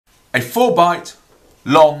a 4-bight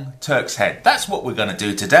Long Turks Head. That's what we're going to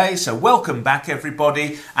do today. So welcome back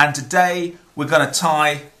everybody, and today we're going to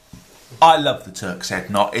tie, I love the Turks Head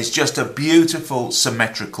knot. It's just a beautiful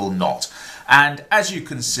symmetrical knot, and as you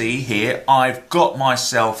can see here I've got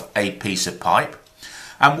myself a piece of pipe,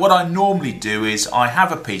 and what I normally do is I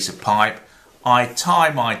have a piece of pipe, I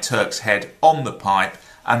tie my Turks Head on the pipe,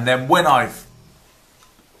 and then when I've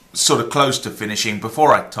sort of close to finishing,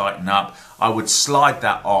 before I tighten up, I would slide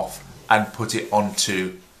that off and put it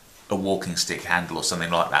onto a walking stick handle or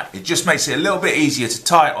something like that. It just makes it a little bit easier to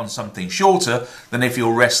tie it on something shorter than if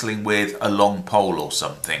you're wrestling with a long pole or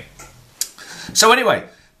something. So anyway,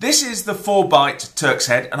 this is the 4-bight Turks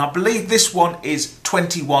Head, and I believe this one is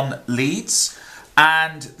 21 leads.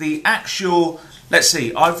 And the actual, let's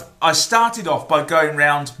see, I started off by going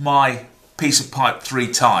round my piece of pipe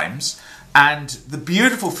 3 times. And the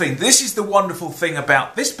beautiful thing, this is the wonderful thing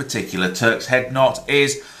about this particular Turks Head knot,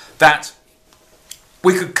 is that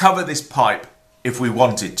we could cover this pipe if we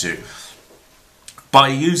wanted to by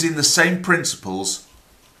using the same principles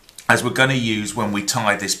as we're going to use when we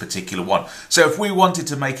tie this particular one. So if we wanted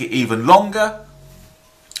to make it even longer,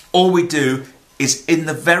 all we do is in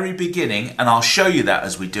the very beginning, and I'll show you that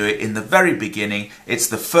as we do it, in the very beginning, it's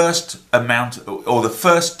the first amount or the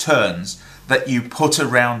first turns that you put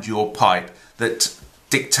around your pipe that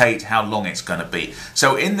dictate how long it's going to be.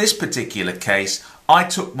 So in this particular case, I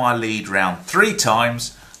took my lead round 3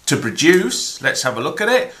 times to produce, let's have a look at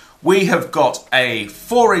it. We have got a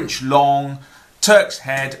 4-inch long Turks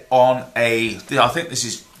Head on a, I think this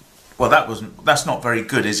is, well that's not very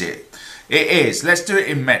good, is it? It is, let's do it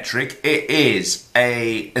in metric. It is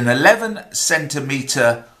an 11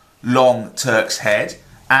 centimetre long Turks Head,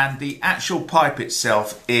 and the actual pipe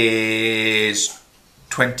itself is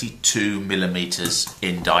 22 millimeters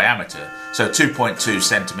in diameter, so 2.2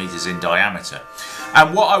 centimeters in diameter.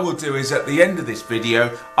 And what I will do is at the end of this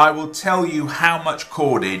video I will tell you how much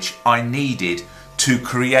cordage I needed to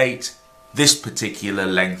create this particular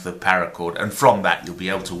length of paracord, and from that you'll be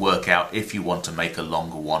able to work out, if you want to make a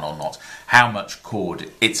longer one or not, how much cord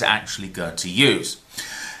it's actually going to use.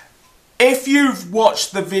 If you've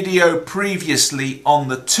watched the video previously on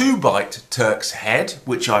the 2-bight Turks Head,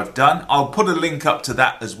 which I've done, I'll put a link up to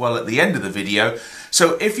that as well at the end of the video.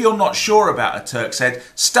 So if you're not sure about a Turks Head,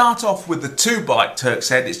 start off with the 2-bight Turks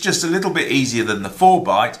Head. It's just a little bit easier than the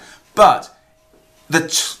 4-bight, but the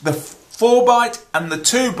 4-bight and the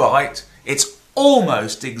 2-bight, it's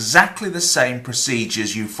almost exactly the same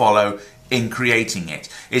procedures you follow in creating it.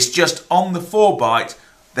 It's just on the 4-bight,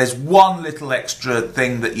 there's one little extra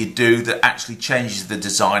thing that you do that actually changes the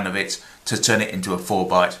design of it to turn it into a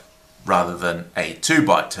 4-bight rather than a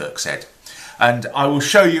 2-bight Turks Head. And I will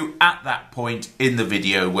show you at that point in the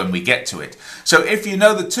video when we get to it. So if you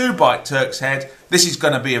know the 2-bight Turks Head, this is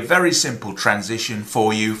going to be a very simple transition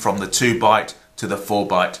for you from the 2-bight to the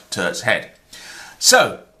 4-bight Turks Head.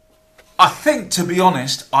 So I think, to be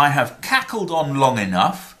honest, I have cackled on long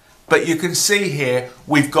enough, but you can see here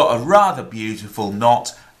we've got a rather beautiful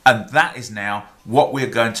knot, and that is now what we're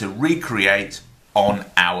going to recreate on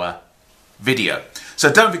our video.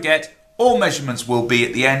 So don't forget, all measurements will be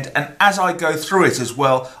at the end, and as I go through it as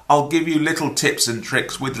well, I'll give you little tips and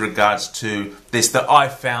tricks with regards to this that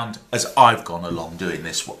I've found as I've gone along doing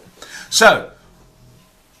this one. So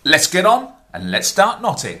let's get on and let's start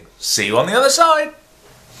knotting. See you on the other side.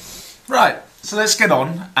 Right, so let's get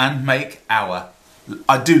on and make our,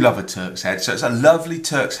 I do love a Turks Head, so it's a lovely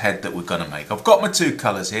Turks Head that we're going to make. I've got my 2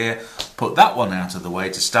 colours here, put that one out of the way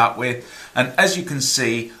to start with, and as you can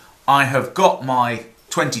see I have got my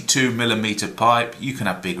 22 millimeter pipe. You can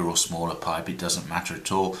have bigger or smaller pipe, it doesn't matter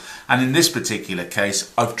at all, and in this particular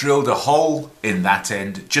case I've drilled a hole in that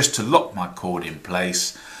end just to lock my cord in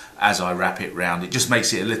place as I wrap it round. It just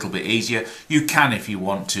makes it a little bit easier. You can, if you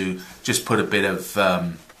want to, just put a bit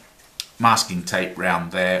of masking tape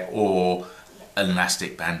round there or an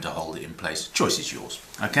elastic band to hold it in place. Choice is yours.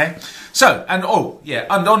 Okay, so, and oh yeah,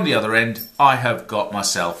 and on the other end I have got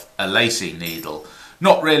myself a lacing needle.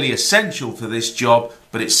 Not really essential for this job,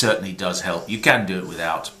 but it certainly does help. You can do it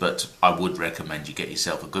without, but I would recommend you get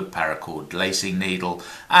yourself a good paracord lacing needle,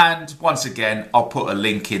 and once again I'll put a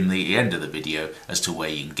link in the end of the video as to where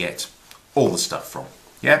you can get all the stuff from.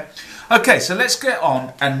 Yeah, okay, so let's get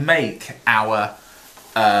on and make our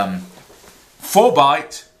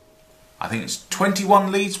 4-bight, I think it's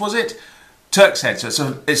 21 leads, was it? Turks Head.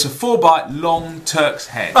 So it's a 4-bight long Turks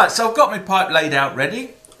Head. Right, so I've got my pipe laid out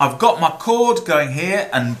ready. I've got my cord going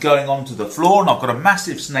here and going onto the floor, and I've got a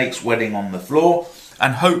massive snake's wedding on the floor,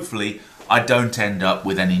 and hopefully I don't end up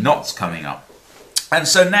with any knots coming up. And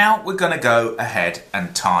so now we're going to go ahead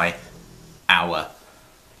and tie our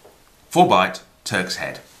for Bight Turks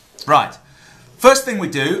Head. Right, first thing we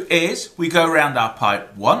do is we go around our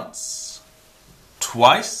pipe once,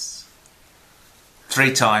 twice,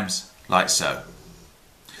 3 times, like so.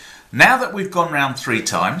 Now that we've gone round 3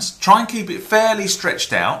 times, try and keep it fairly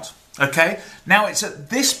stretched out, okay? Now it's at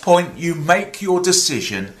this point you make your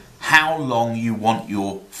decision how long you want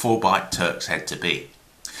your 4-Bight Turks Head to be.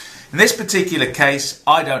 In this particular case,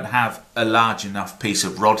 I don't have a large enough piece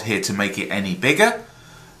of rod here to make it any bigger.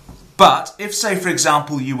 But if, say for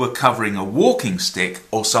example, you were covering a walking stick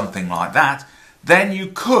or something like that, then you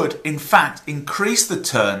could in fact increase the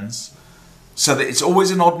turns so that it's always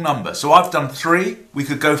an odd number. So I've done 3, we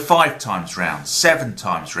could go 5 times round, 7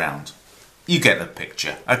 times round. You get the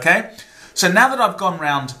picture, okay? So now that I've gone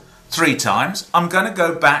round 3 times, I'm going to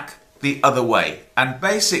go back the other way. And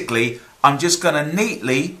basically, I'm just going to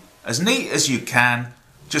neatly, as neat as you can,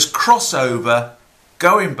 just cross over,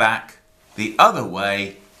 going back the other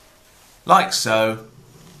way, like so.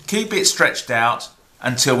 Keep it stretched out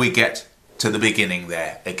until we get to the beginning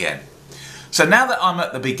there again. So now that I'm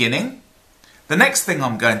at the beginning, the next thing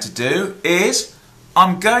I'm going to do is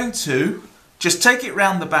I'm going to just take it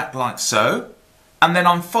round the back like so, and then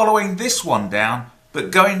I'm following this one down,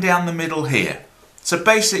 but going down the middle here. So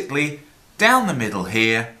basically, down the middle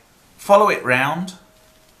here, follow it round,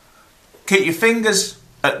 keep your fingers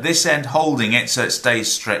at this end holding it so it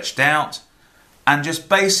stays stretched out, and just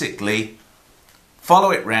basically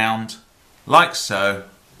follow it round like so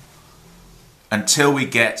until we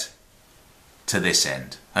get to this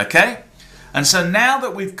end, okay? And so now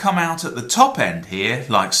that we've come out at the top end here,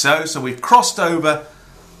 like so, so we've crossed over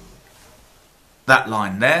that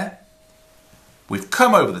line there, we've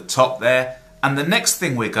come over the top there, and the next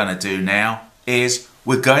thing we're going to do now is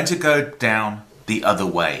we're going to go down the other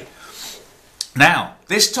way. Now,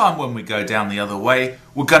 this time when we go down the other way,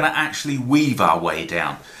 we're going to actually weave our way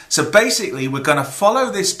down. So basically, we're going to follow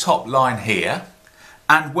this top line here,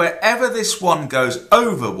 and wherever this one goes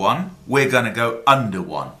over one, we're going to go under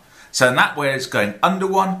one. So in that way it's going under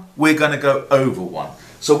one, we're going to go over one.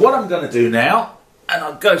 So what I'm going to do now, and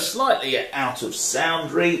I'll go slightly out of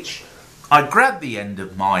sound reach, I grab the end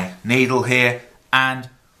of my needle here, and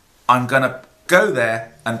I'm going to go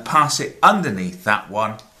there and pass it underneath that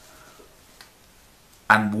one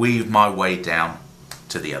and weave my way down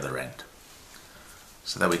to the other end.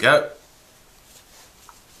 So there we go.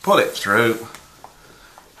 Pull it through,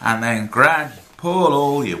 and then pull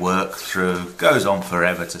all your work through. Goes on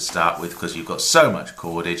forever to start with because you've got so much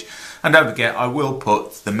cordage. And don't forget, I will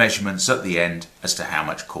put the measurements at the end as to how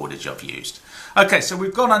much cordage I've used. Okay, so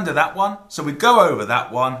we've gone under that one, so we go over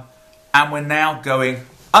that one, and we're now going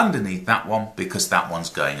underneath that one because that one's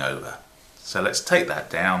going over. So let's take that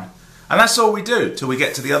down, and that's all we do till we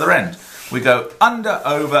get to the other end. We go under,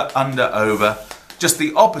 over, just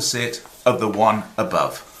the opposite of the one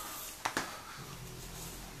above.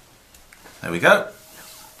 There we go.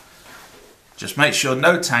 Just make sure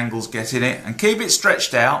no tangles get in it and keep it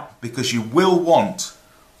stretched out because you will want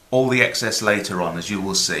all the excess later on, as you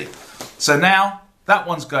will see. So now that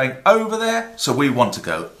one's going over there, so we want to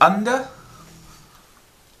go under.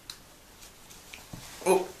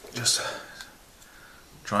 Oh, just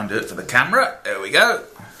try and do it for the camera. There we go.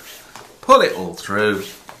 Pull it all through.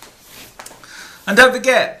 And don't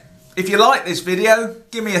forget, if you like this video,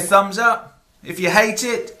 give me a thumbs up. If you hate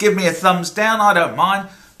it, give me a thumbs down, I don't mind.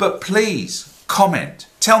 But please, comment.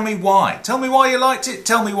 Tell me why. Tell me why you liked it,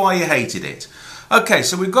 tell me why you hated it. Okay,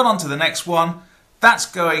 so we've gone on to the next one. That's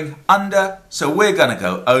going under, so we're going to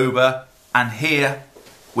go over. And here,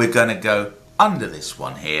 we're going to go under this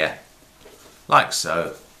one here. Like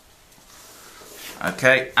so.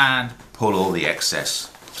 Okay, and pull all the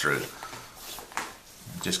excess through.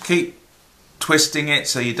 Just keep twisting it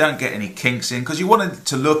so you don't get any kinks in, because you want it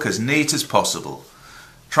to look as neat as possible.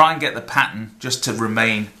 Try and get the pattern just to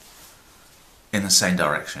remain in the same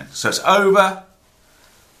direction. So it's over,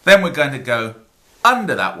 then we're going to go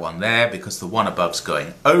under that one there because the one above's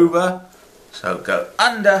going over. So go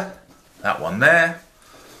under that one there,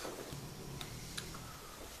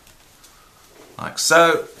 like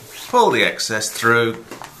so. Pull the excess through,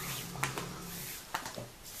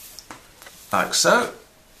 like so.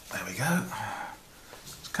 There we go.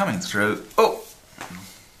 It's coming through. Oh,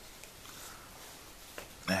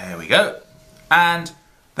 there we go. And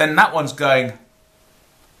then that one's going,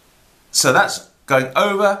 so that's going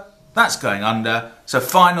over, that's going under. So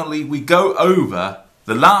finally we go over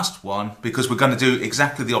the last one because we're going to do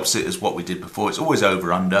exactly the opposite as what we did before. It's always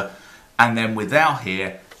over, under, and then without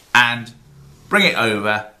here, and bring it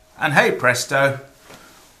over, and hey presto,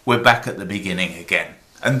 we're back at the beginning again.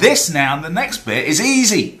 And this now, the next bit is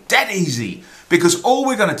easy, dead easy, because all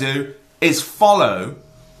we're going to do is follow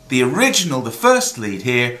the original, the first lead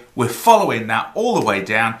here. We're following that all the way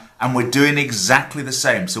down, and we're doing exactly the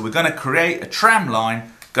same. So we're going to create a tram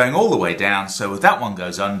line going all the way down. So if that one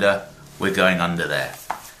goes under, we're going under there.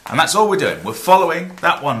 And that's all we're doing. We're following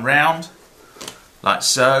that one round, like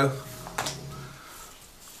so.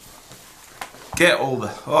 Get all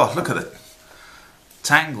the, oh, look at the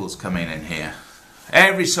tangles coming in here.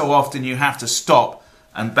 Every so often you have to stop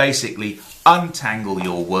and basically untangle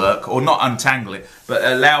your work, or not untangle it, but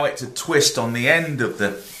allow it to twist on the end of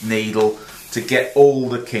the needle to get all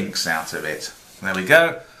the kinks out of it. There we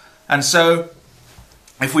go. And so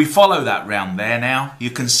if we follow that round there now, you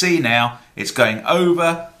can see now it's going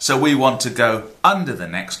over, so we want to go under the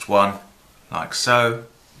next one, like so.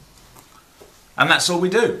 And that's all we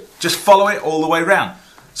do. Just follow it all the way round.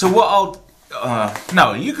 So what I'll...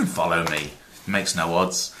 no, you can follow me. It makes no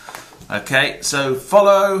odds. Okay, so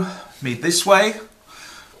follow me this way.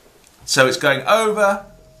 So it's going over.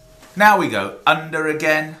 Now we go under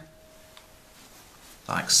again,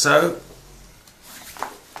 like so.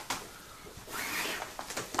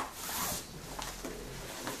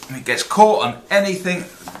 And it gets caught on anything.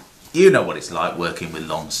 You know what it's like working with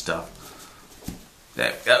long stuff.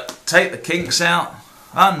 There we go. Take the kinks out,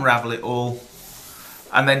 unravel it all,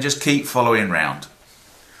 and then just keep following round.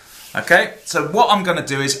 Okay, so what I'm going to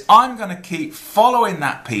do is I'm going to keep following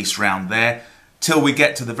that piece round there till we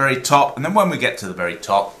get to the very top, and then when we get to the very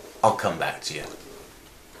top, I'll come back to you.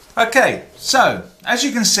 Okay, so as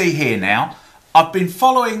you can see here now, I've been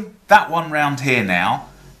following that one round here now,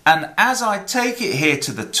 and as I take it here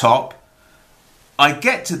to the top, I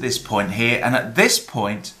get to this point here, and at this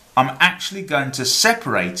point I'm actually going to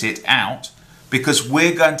separate it out, because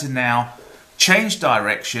we're going to now change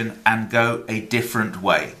direction and go a different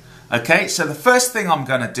way. Okay, so the first thing I'm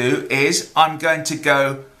going to do is I'm going to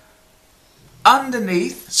go over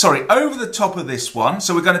the top of this one.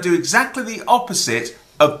 So we're going to do exactly the opposite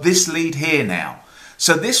of this lead here now.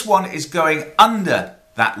 So this one is going under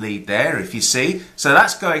that lead there, if you see. So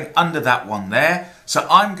that's going under that one there. So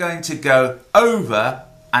I'm going to go over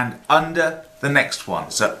and under the next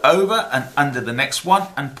one. So over and under the next one,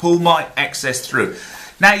 and pull my excess through.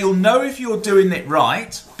 Now you'll know if you're doing it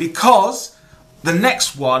right, because the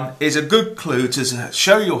next one is a good clue to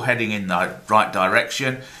show you're heading in the right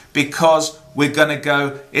direction, because we're going to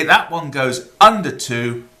go, if that one goes under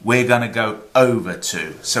 2, we're going to go over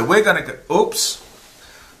 2. So we're going to go, oops.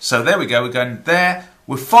 So there we go, we're going there.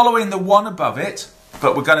 We're following the one above it,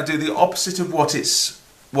 but we're going to do the opposite of what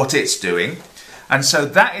it's doing. And so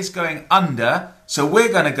that is going under, so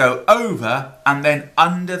we're going to go over and then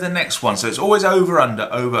under the next one. So it's always over, under,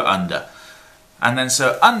 over, under. And then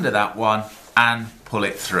so under that one, and pull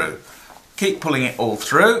it through. Keep pulling it all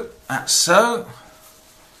through. That's so.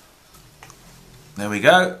 There we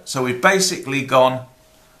go. So we've basically gone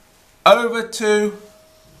over 2,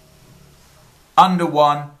 under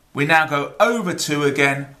 1. We now go over 2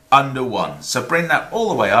 again, under 1. So bring that all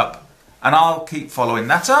the way up, and I'll keep following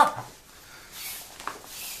that up.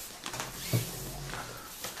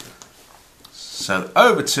 So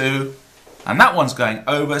over 2, and that one's going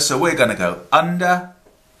over, so we're going to go under,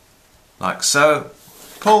 like so.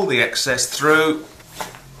 Pull the excess through,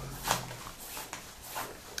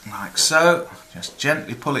 like so. Just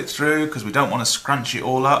gently pull it through, because we don't want to scrunch it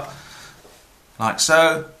all up, like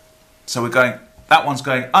so. So we're going, that one's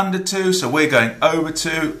going under 2, so we're going over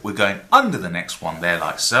 2. We're going under the next one there,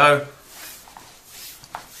 like so.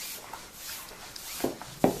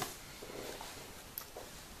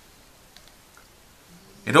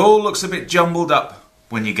 It all looks a bit jumbled up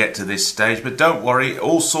when you get to this stage, but don't worry, it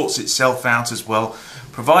all sorts itself out as well,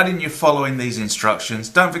 providing you're following these instructions.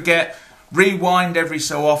 Don't forget, rewind every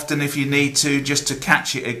so often if you need to, just to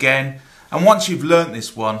catch it again. And once you've learnt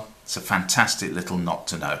this one, it's a fantastic little knot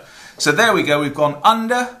to know. So there we go, we've gone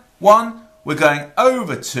under 1, we're going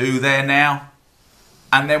over 2 there now,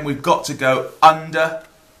 and then we've got to go under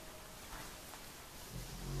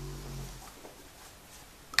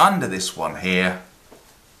this one here,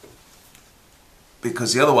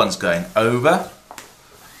 because the other one's going over.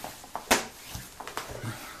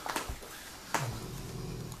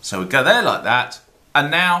 So we go there like that,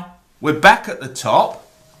 and now we're back at the top,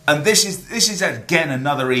 and this is again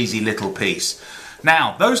another easy little piece.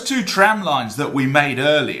 Now those 2 tram lines that we made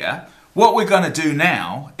earlier, what we're going to do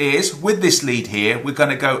now is, with this lead here, we're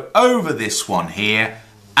going to go over this one here,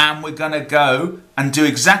 and we're going to go and do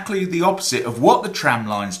exactly the opposite of what the tram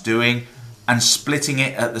line's doing, and splitting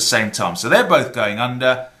it at the same time. So they're both going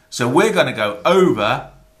under, so we're going to go over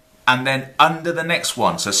and then under the next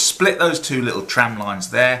one. So split those 2 little tram lines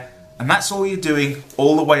there, and that's all you're doing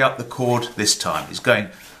all the way up the cord this time. It's going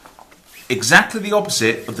exactly the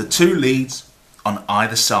opposite of the two leads on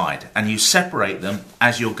either side, and you separate them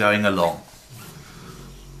as you're going along.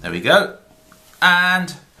 There we go.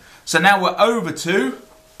 And so now we're over two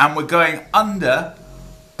and we're going under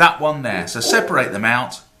that one there. So separate them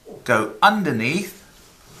out, go underneath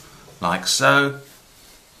like so.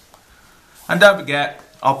 And don't forget,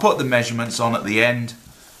 I'll put the measurements on at the end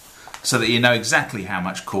so that you know exactly how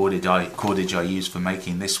much cordage I use for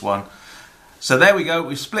making this one. So there we go,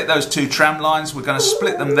 we've split those two tram lines. We're going to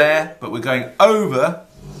split them there, but we're going over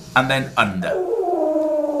and then under.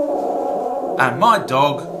 And my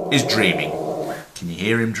dog is dreaming. Can you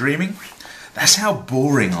hear him dreaming? That's how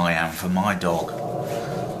boring I am for my dog.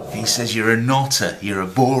 He says, you're a knotter, you're a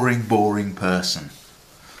boring, boring person.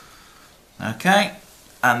 Okay,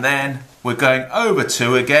 and then we're going over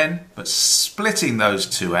two again, but splitting those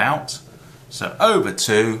two out. So over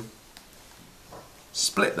two,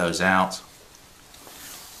 split those out,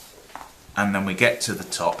 and then we get to the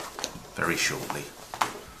top very shortly.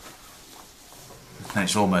 And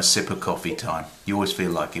it's almost sip of coffee time. You always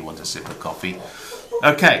feel like you want a sip of coffee.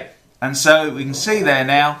 Okay, and so we can see there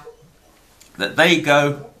now that they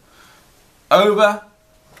go over.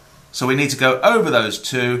 So we need to go over those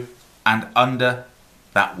two and under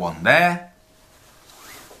that one there.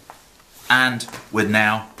 And we're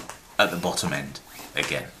now at the bottom end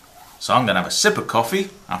again. So I'm going to have a sip of coffee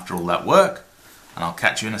after all that work, and I'll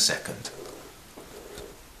catch you in a second.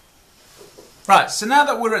 Right, so now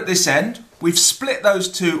that we're at this end, we've split those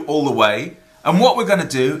two all the way, and what we're going to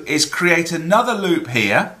do is create another loop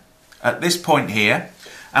here at this point here,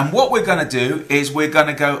 and what we're going to do is we're going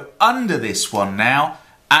to go under this one now,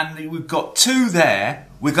 and we've got two there.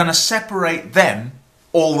 We're going to separate them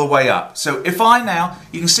all the way up. So if I now,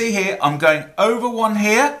 you can see here, I'm going over one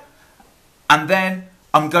here, and then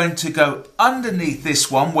I'm going to go underneath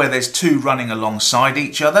this one where there's two running alongside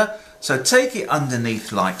each other. So take it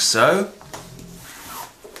underneath like so.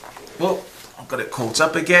 Well, I've got it caught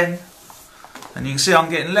up again. And you can see I'm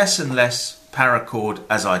getting less and less paracord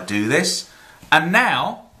as I do this. And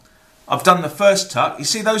now I've done the first tuck. You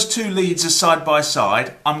see those two leads are side by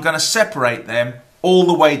side. I'm going to separate them all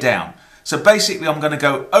the way down. So basically I'm going to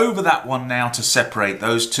go over that one now to separate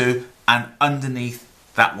those two, and underneath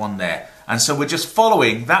that one there. And so we're just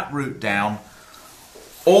following that route down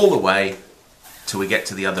all the way till we get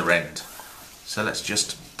to the other end. So let's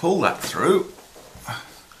just pull that through.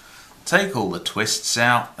 Take all the twists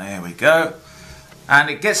out. There we go. And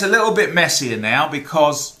it gets a little bit messier now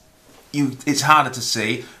because it's harder to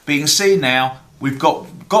see. But you can see now we've got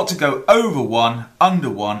to go over one, under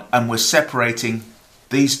one, and we're separating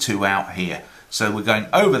these two out here. So we're going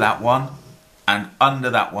over that one and under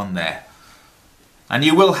that one there. And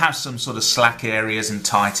you will have some sort of slack areas and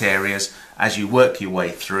tight areas as you work your way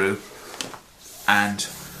through. And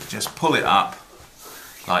just pull it up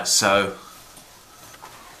like so.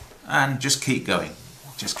 And just keep going.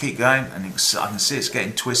 Just keep going. And I can see it's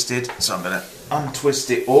getting twisted. So I'm going to untwist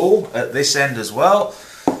it all at this end as well.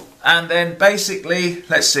 And then basically,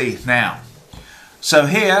 let's see now. So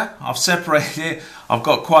here, I've separated it. I've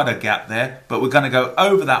got quite a gap there. But we're going to go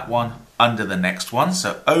over that one, under the next one.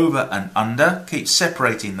 So over and under. Keep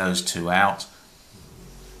separating those two out.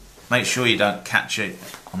 Make sure you don't catch it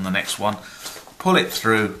on the next one. Pull it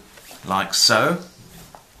through like so.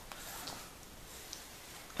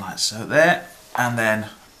 Like so there. And then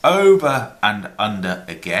over and under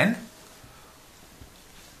again.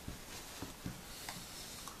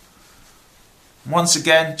 Once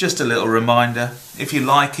again, just a little reminder, if you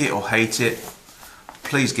like it or hate it,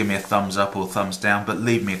 please give me a thumbs up or thumbs down, but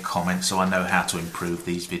leave me a comment so I know how to improve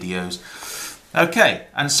these videos. Okay,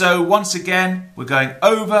 and so once again, we're going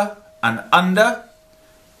over and under,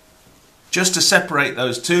 just to separate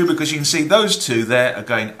those two, because you can see those two there are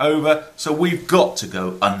going over, so we've got to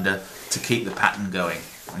go under to keep the pattern going.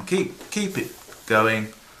 And keep it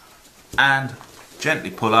going, and gently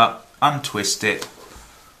pull up, untwist it,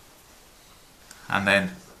 and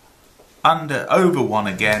then over one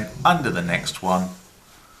again, under the next one,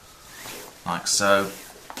 like so.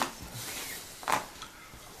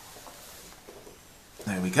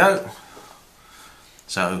 There we go.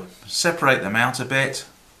 So separate them out a bit,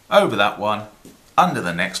 over that one, under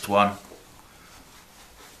the next one.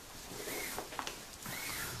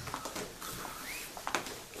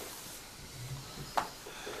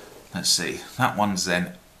 Let's see, that one's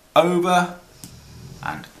then over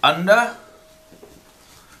and under.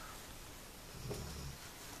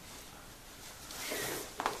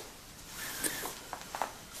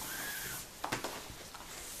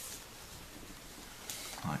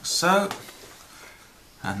 Like so,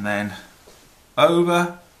 and then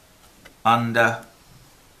over, under,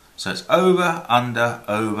 So it's over, under,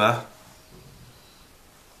 over.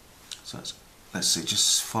 So it's, let's see,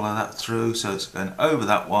 just follow that through. So it's going over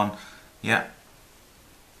that one, yeah.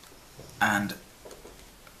 And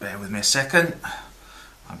bear with me a second.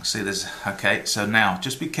 I can see there's, okay, so now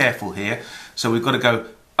just be careful here. So we've got to go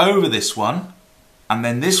over this one, and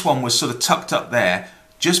then this one was sort of tucked up there.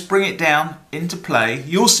 Just bring it down into play.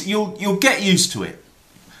 You'll get used to it.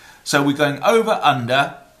 So we're going over,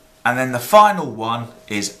 under, and then the final one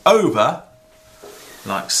is over,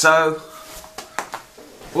 like so.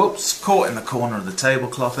 Whoops, caught in the corner of the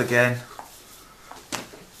tablecloth again.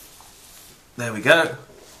 There we go.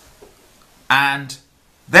 And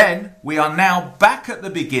then we are now back at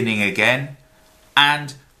the beginning again,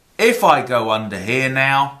 and if I go under here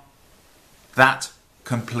now, that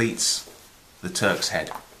completes the Turk's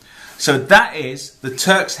head. So that is, the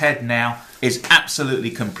Turk's head now is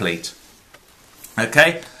absolutely complete.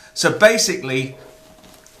 Okay, so basically,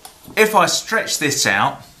 if I stretch this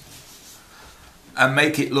out and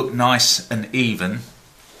make it look nice and even,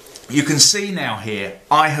 you can see now here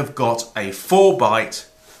I have got a 4-bight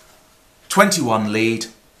 21 lead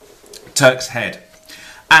Turk's head.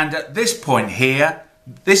 And at this point here,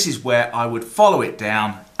 this is where I would follow it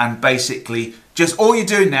down, and basically just all you're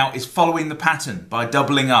doing now is following the pattern by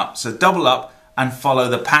doubling up. So double up and follow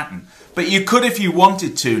the pattern. But you could, if you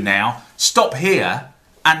wanted to now, stop here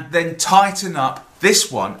and then tighten up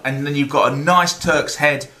this one, and then you've got a nice Turk's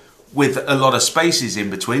head with a lot of spaces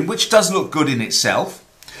in between, which does look good in itself.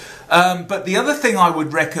 But the other thing I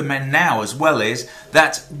would recommend now as well is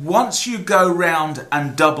that once you go round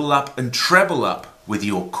and double up and treble up with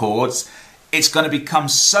your cords, it's going to become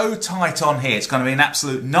so tight on here, it's going to be an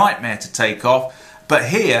absolute nightmare to take off. But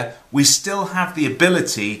here we still have the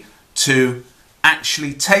ability to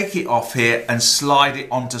actually take it off here and slide it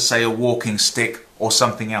onto, say, a walking stick or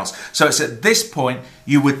something else. So it's at this point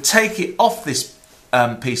you would take it off this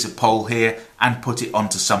piece of pole here and put it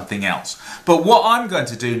onto something else. But what I'm going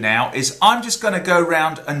to do now is I'm just going to go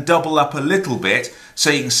round and double up a little bit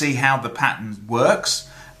so you can see how the pattern works,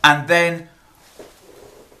 and then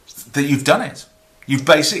that you've done it. You've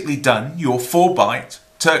basically done your 4-bight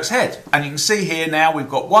Turk's head. And you can see here now we've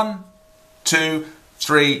got 1, 2,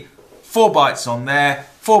 3, 4 bites on there,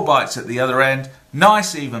 4 bites at the other end,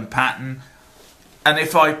 nice even pattern. And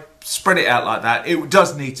if I spread it out like that, it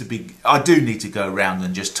does need to be, I do need to go around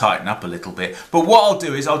and just tighten up a little bit. But what I'll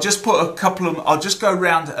do is I'll just put a couple of, I'll just go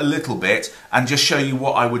around a little bit and just show you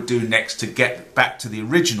what I would do next to get back to the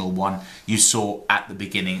original one you saw at the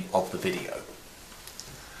beginning of the video.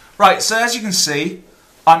 Right, so as you can see,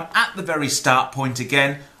 I'm at the very start point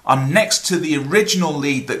again. I'm next to the original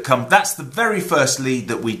lead that comes, that's the very first lead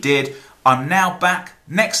that we did. I'm now back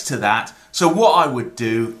next to that. So what I would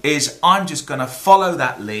do is I'm just going to follow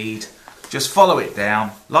that lead, just follow it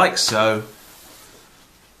down like so.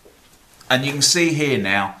 And you can see here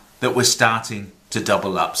now that we're starting to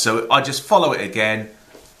double up. So I just follow it again,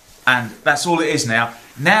 and that's all it is now.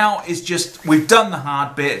 Now is just, we've done the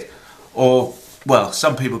hard bit, or, well,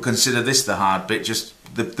 some people consider this the hard bit, just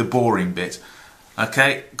the boring bit.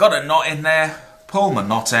 Okay, got a knot in there, pull my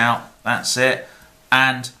knot out, that's it.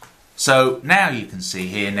 And so now you can see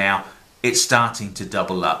here now, it's starting to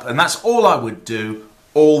double up. And that's all I would do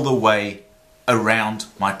all the way around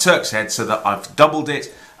my Turk's head, so that I've doubled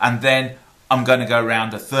it, and then I'm going to go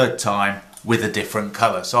around a third time with a different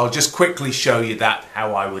colour. So I'll just quickly show you that,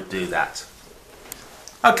 how I would do that.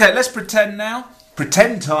 Okay, let's pretend now.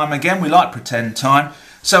 Pretend time again, we like pretend time.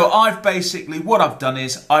 So I've basically, what I've done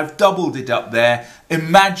is I've doubled it up there.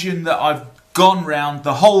 Imagine that I've gone round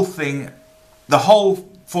the whole thing, the whole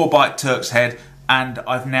 4-bight Turk's head, and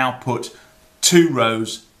I've now put 2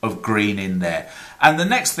 rows of green in there. And the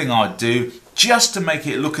next thing I'd do, just to make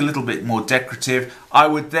it look a little bit more decorative, I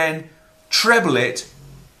would then treble it,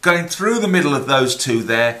 going through the middle of those 2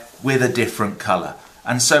 there with a different colour.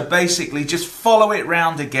 And so basically just follow it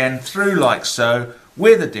round again through like so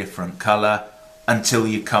with a different colour until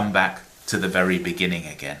you come back to the very beginning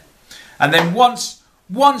again. And then once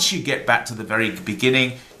you get back to the very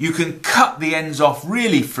beginning, you can cut the ends off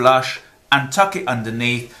really flush and tuck it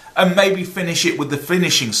underneath, and maybe finish it with the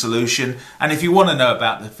finishing solution. And if you want to know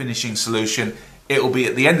about the finishing solution, it will be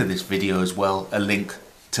at the end of this video as well, a link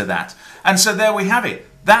to that. And so there we have it.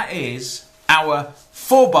 That is our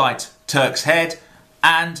 4-bight Turk's head,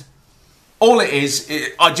 and all it is,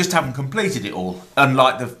 I just haven't completed it all,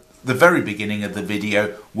 unlike the very beginning of the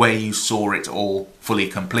video where you saw it all fully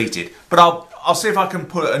completed. But I'll see if I can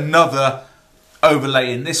put another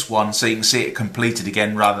overlay in this one so you can see it completed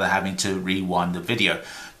again rather than having to rewind the video.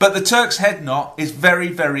 But the Turks head knot is very,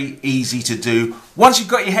 very easy to do once you've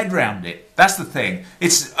got your head round it. That's the thing.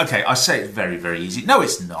 It's okay. I say it's very, very easy. No,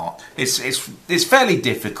 it's not. It's fairly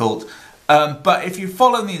difficult. But if you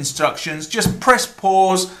follow the instructions, just press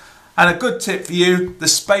pause. And a good tip for you: the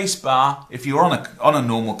space bar, if you're on a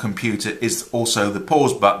normal computer, is also the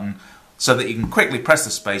pause button, so that you can quickly press the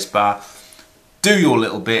space bar, do your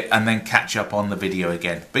little bit, and then catch up on the video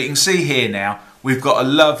again. But you can see here now we've got a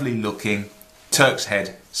lovely looking Turks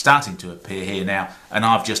head starting to appear here now, and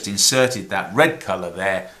I've just inserted that red colour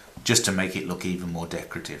there just to make it look even more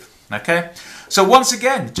decorative. Okay, so once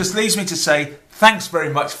again, just leaves me to say thanks very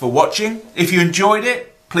much for watching. If you enjoyed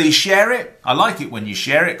it, please share it. I like it when you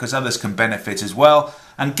share it because others can benefit as well.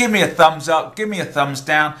 And give me a thumbs up, give me a thumbs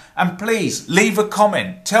down, and please leave a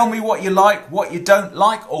comment. Tell me what you like, what you don't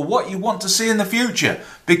like, or what you want to see in the future,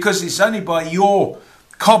 because it's only by your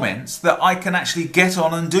comments that I can actually get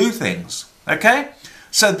on and do things. Okay?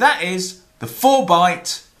 So that is the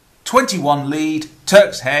 4-bight 21 lead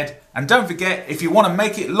Turks head. And don't forget, if you want to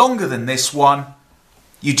make it longer than this one,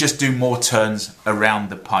 you just do more turns around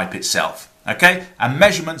the pipe itself. Okay? And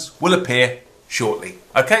measurements will appear shortly.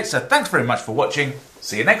 Okay? So thanks very much for watching.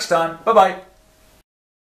 See you next time. Bye-bye.